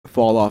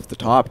fall off the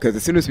top, because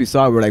as soon as we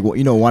saw it, we're like, well,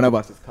 you know, one of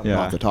us is coming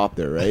off the top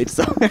there, right?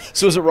 So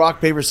so is it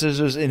rock, paper,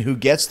 scissors, and who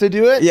gets to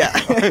do it? yeah.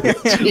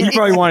 You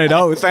probably wanted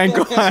out. Thank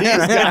God.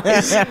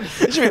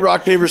 Jeez, it should be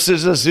rock, paper,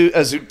 scissors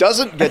as who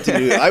doesn't get to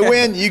do it. I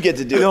win, you get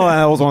to do it. No,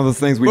 that was one of those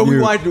things we But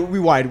knew. we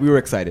were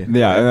excited.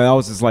 Yeah, and I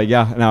was just like,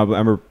 yeah. And I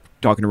remember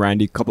talking to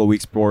Randy a couple of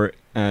weeks before it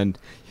and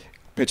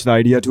pitched the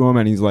idea to him,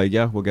 and he's like,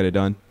 yeah, we'll get it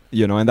done.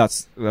 You know, and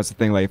that's the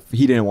thing. Like,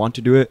 he didn't want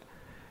to do it,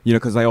 you know,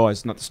 because like, oh,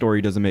 it's not, the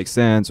story doesn't make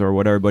sense or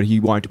whatever, but he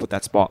wanted to put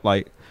that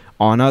spotlight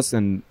on us,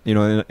 and you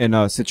know, in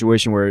a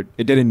situation where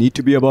it didn't need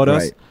to be about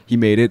us, he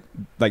made it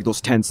like those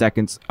 10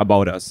 seconds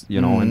about us, you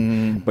know.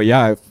 And but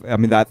yeah, I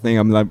mean, that thing,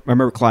 I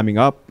remember climbing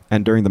up,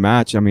 and during the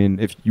match, I mean,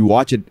 if you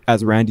watch it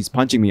as Randy's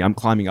punching me, I'm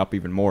climbing up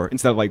even more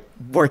instead of like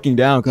working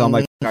down, because I'm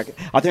like, I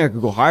think I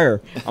could go higher.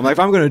 I'm like, if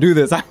I'm gonna do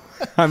this,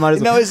 I might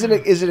as well. No, is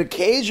it a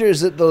cage, or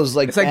is it those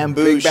like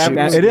bamboo shoes? I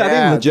think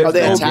legit. Are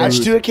they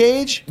attached to a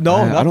cage? No,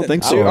 I don't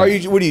think so. What are you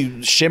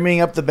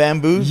shimmying up the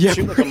bamboo? Yeah,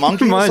 like a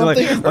monkey or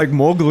something? like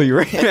Mowgli,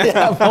 right?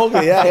 Yeah,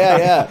 Mowgli.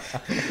 Yeah.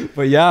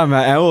 But yeah,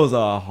 man, it was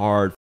a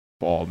hard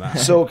fall, man.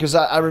 So, because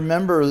I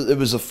remember it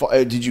was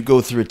did you go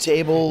through a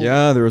table?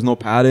 Yeah, there was no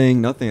padding,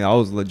 nothing. I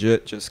was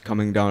legit just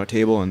coming down a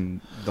table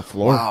and the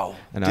floor. Wow.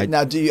 And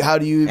how do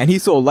you? And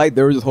he's so light,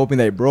 they were just hoping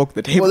they broke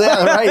the table. Well,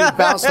 yeah, right. You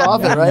bounced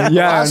off it, right?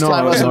 Yeah, Last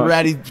time wasn't no.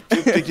 Randy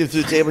picked you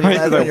through the table, and you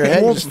had it on your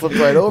head, you just flipped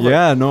right over.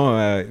 Yeah,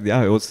 no,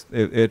 yeah,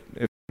 it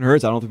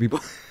hurts. I don't think people.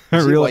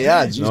 Well,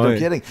 yeah, geez, no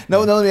kidding.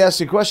 No, let me ask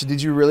you a question. Did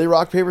you really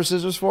rock, paper,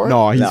 scissors for it?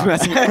 No, he's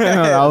messing.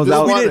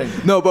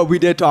 No, but we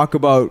did talk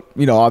about,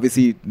 you know,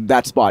 obviously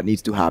that spot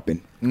needs to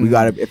happen. We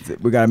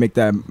gotta make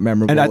that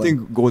memorable. And I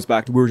think it goes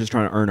back to, we were just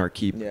trying to earn our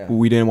keep. Yeah.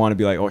 We didn't want to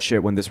be like, oh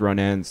shit, when this run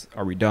ends,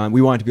 are we done?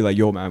 We wanted to be like,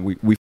 yo, man, we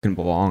fucking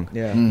belong.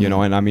 Yeah. You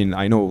know, and I mean,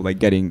 I know like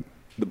getting.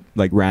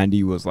 Like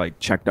Randy was like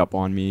checked up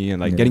on me,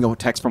 and like getting a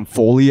text from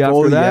Foley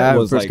after that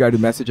was first like, guy to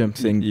message him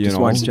saying, you just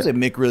know, wanted Seems to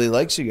like Mick really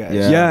likes you guys.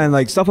 yeah, and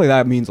like stuff like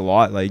that means a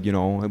lot. Like, you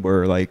know,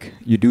 where like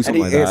you do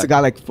something like that. It's a guy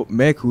like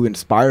Mick who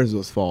inspires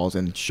those falls,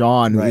 and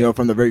Shawn, you know,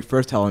 from the very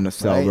first Hell in a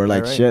Cell, we're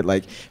like, shit,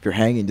 like if you're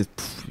hanging, just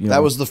you know.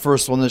 That was the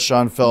first one that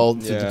Shawn fell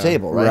through the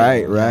table,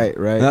 right? Right.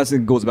 And that's,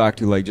 it goes back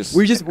to like just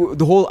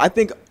I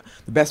think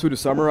the best way to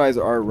summarize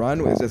our run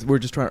is just we're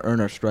just trying to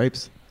earn our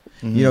stripes.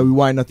 You know, we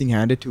want nothing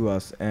handed to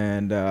us,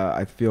 and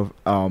I feel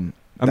I mean,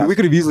 we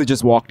could have easily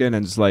just walked in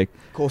and just like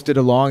coasted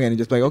along and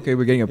just like, okay,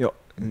 we're getting a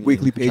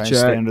weekly Try and paycheck.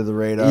 stay under the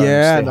radar.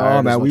 Yeah, and stay hired no,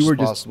 as man, much we were as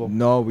just possible.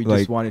 we Like-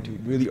 just wanted to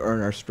really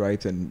earn our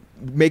stripes and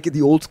make it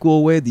the old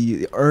school way.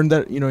 The earn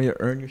that, you know, you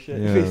earn your shit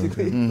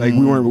basically. like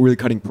we weren't really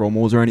cutting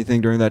promos or anything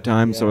during that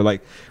time, so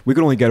like we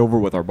could only get over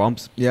with our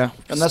bumps. Yeah,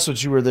 And that's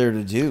what you were there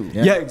to do.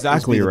 Yeah,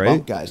 exactly, Was be the right?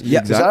 bump guys.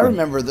 Yeah, because I exactly.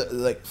 remember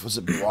like, was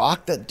it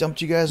Brock that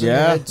dumped you guys on Yeah,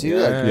 your head too? yeah,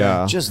 Like,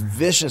 yeah. just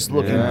vicious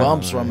looking Yeah,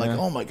 bumps where I'm like,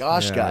 oh my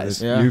gosh,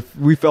 guys. Yeah.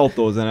 We felt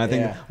those, and I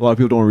think a lot of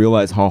people don't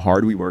realize how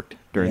hard we worked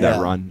during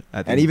that run.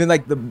 and even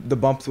like the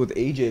bumps with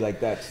AJ, like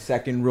that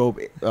second rope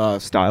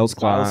Styles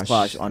clash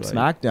on like-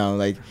 SmackDown,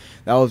 like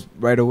that was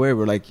right away.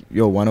 We're like,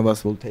 yo, one of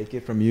us will take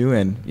it from you,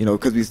 and you know,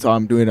 because we saw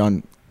him doing it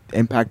on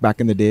Impact back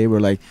in the day. We're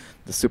like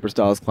the Super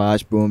Styles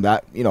clash, boom,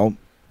 that, you know,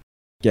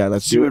 yeah,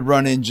 let's So you do it. would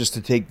run in just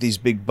to take these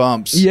big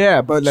bumps.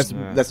 Yeah, but let's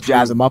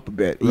jazz him up a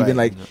bit.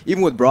 Right.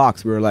 Even with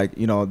Brock's, we were like,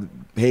 you know,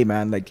 hey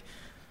man, like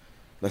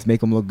let's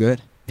make him look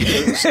good.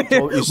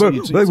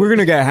 But we're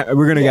gonna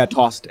get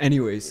tossed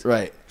anyways.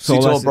 Right. So So you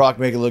told let's- Brock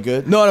make it look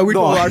good? No, we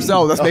told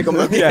ourselves, let's make him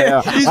look good.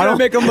 Yeah. He's gonna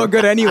make him look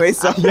good anyway.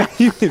 So well,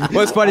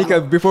 it's funny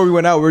because before we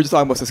went out, we were just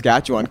talking about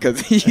Saskatchewan because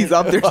he's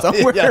up there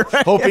somewhere. Yeah,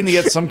 right? hoping to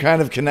get some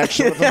kind of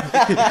connection with him.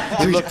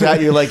 He looked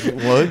at you like,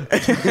 what?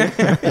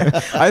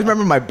 I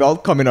remember my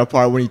belt coming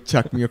apart when he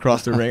chucked me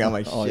across the ring. I'm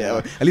like, shit.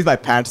 yeah. At least my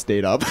pants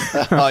stayed up.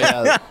 Oh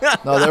yeah.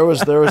 No, there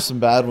was some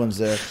bad ones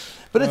there.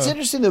 But it's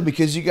interesting though,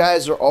 because you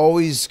guys are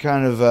always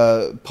kind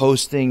of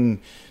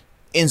posting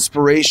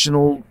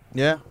inspirational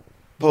Yeah.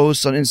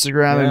 posts on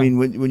Instagram. Yeah. I mean,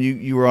 when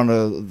you were on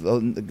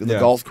the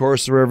golf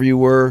course or wherever you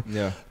were,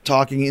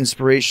 talking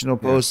inspirational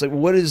posts, like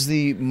what is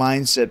the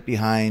mindset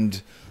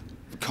behind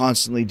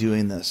constantly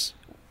doing this?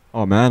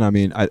 Oh man, I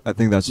mean, I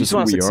think that's just who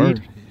wanna we succeed.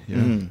 are.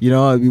 Yeah. You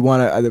know, we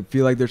want to. I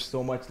feel like there's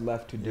so much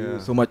left to do.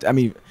 So much. I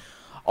mean,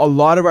 a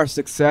lot of our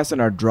success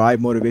and our drive,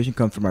 motivation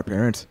comes from our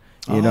parents.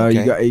 You know,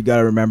 you got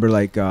to remember,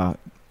 like,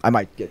 I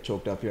might get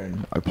choked up here,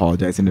 and I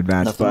apologize in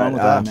advance. Nothing but wrong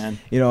with that, man.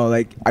 you know,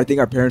 like I think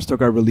our parents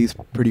took our release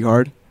pretty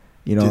hard.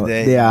 You know,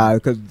 Did they? yeah,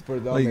 because for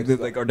them,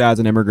 Like our dad's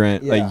an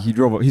immigrant. Yeah.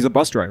 Like he's a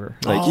bus driver.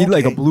 Like Oh, he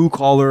like a okay. blue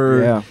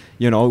collar. Yeah.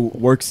 You know,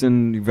 works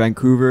in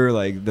Vancouver,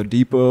 like the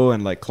depot,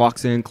 and like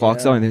clocks in,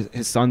 clocks out, and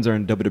his sons are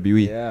in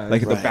WWE. Yeah,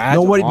 like the right. badge.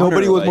 of nobody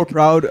honor, was like, more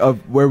proud of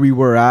where we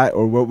were at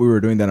or what we were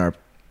doing than our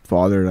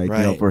father. Like,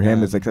 you know, Right. for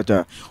him, it's like such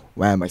a,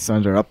 wow, my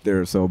sons are up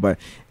there. So, but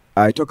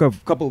I took a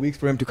couple of weeks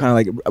for him to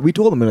kind of like, we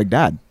told him, like,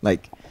 Dad,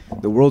 like,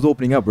 the world's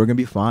opening up. We're going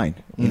to be fine.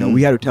 You know,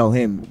 we had to tell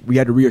him, we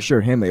had to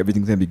reassure him that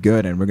everything's going to be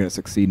good and we're going to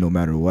succeed no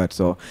matter what.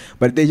 So,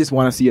 but they just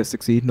want to see us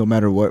succeed no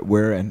matter what,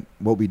 where and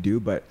what we do.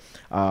 But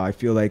I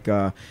feel like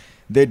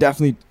they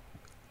definitely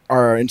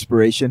are our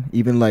inspiration,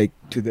 even like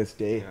to this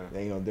day.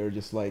 You know, they're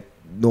just like,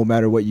 no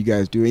matter what you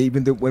guys do,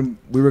 even when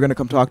we were gonna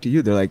come talk to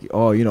you, they're like,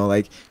 oh, you know,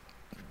 like,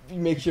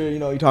 make sure, you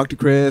know, you talk to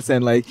Chris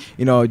and, like,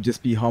 you know,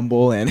 just be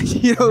humble and,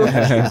 you know.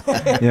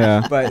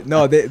 Yeah. But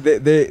no,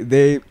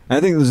 they I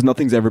think there's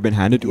nothing's ever been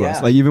handed to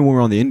us. Like, even when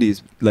we're on the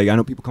indies, like, I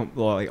know people come,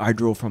 like, I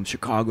drove from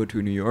Chicago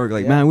to New York.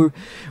 Like, man,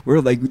 we're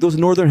like, those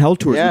Northern Hell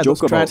tours we joke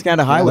about.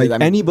 Trans-Canada highways. Like,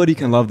 anybody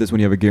can love this when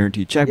you have a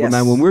guaranteed check. But,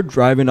 man, when we're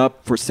driving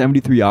up for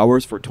 73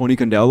 hours for Tony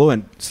Condello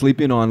and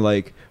sleeping on,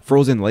 like,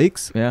 frozen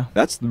lakes,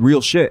 that's the real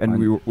shit.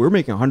 And we're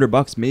making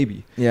 $100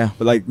 maybe. Yeah.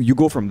 But, like, you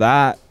go from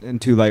that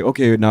into, like,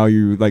 okay, now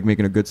you like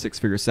making a good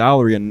 6-figure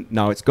salary and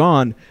now it's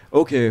gone.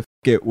 Okay,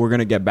 we're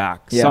gonna get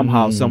back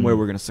somehow, somewhere.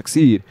 We're gonna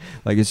succeed.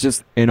 Like, it's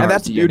just in our and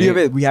that's DNA. the beauty of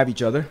it. We have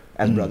each other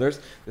as brothers.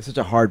 It's such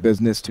a hard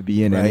business to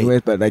be in,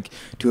 anyways. But, like,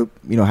 to,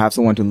 you know, have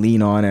someone to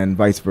lean on and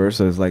vice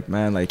versa is like,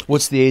 man, like,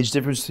 what's the age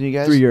difference between you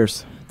guys? 3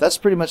 years. That's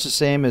pretty much the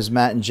same as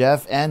Matt and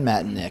Jeff and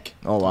Matt and Nick.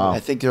 Oh, wow. I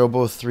think they're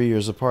both 3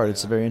 years apart.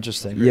 It's very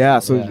interesting. Yeah,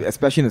 so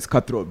especially in this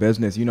cutthroat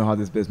business, you know how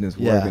this business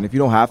works. And if you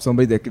don't have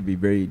somebody, that could be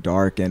very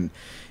dark and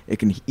it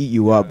can eat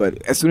you up.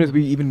 But as soon as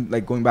we even,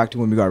 like, going back to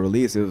when we got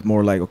released, it was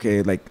more like,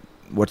 okay, like,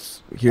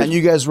 what's here? And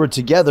you guys were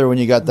together when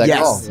you got that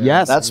call.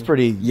 Yes. That's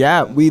pretty.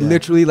 Yeah, we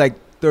literally, like,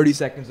 30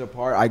 seconds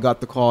apart. I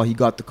got the call. He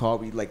got the call.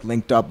 We, like,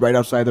 linked up right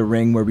outside the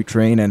ring where we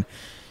train, and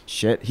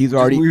shit, he's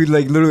already. We,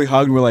 like, literally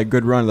hugged. We're like,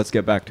 good run. Let's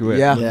get back to it.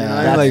 Yeah. You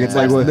know, like, it's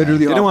like,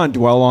 literally. You don't want to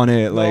dwell on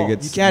it. Like,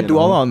 it's, you can't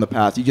dwell on the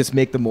past. You just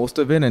make the most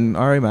of it, and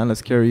all right, man,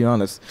 let's carry on.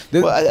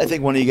 Well, I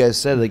think one of you guys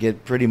said, like,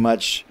 it pretty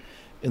much,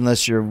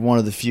 unless you're one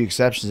of the few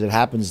exceptions, it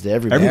happens to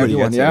everybody.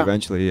 Everyone,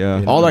 eventually, You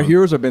know? All our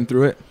heroes have been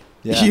through it.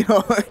 Yeah. You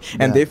know,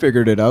 and they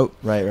figured it out.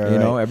 Right. You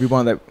know,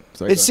 everyone that.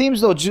 It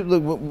seems, though,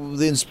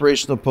 the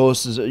inspirational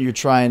post is you're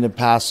trying to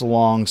pass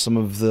along some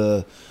of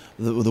the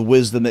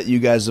wisdom that you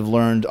guys have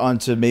learned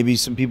onto maybe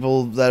some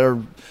people that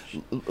are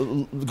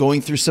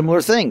going through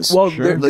similar things. Well, there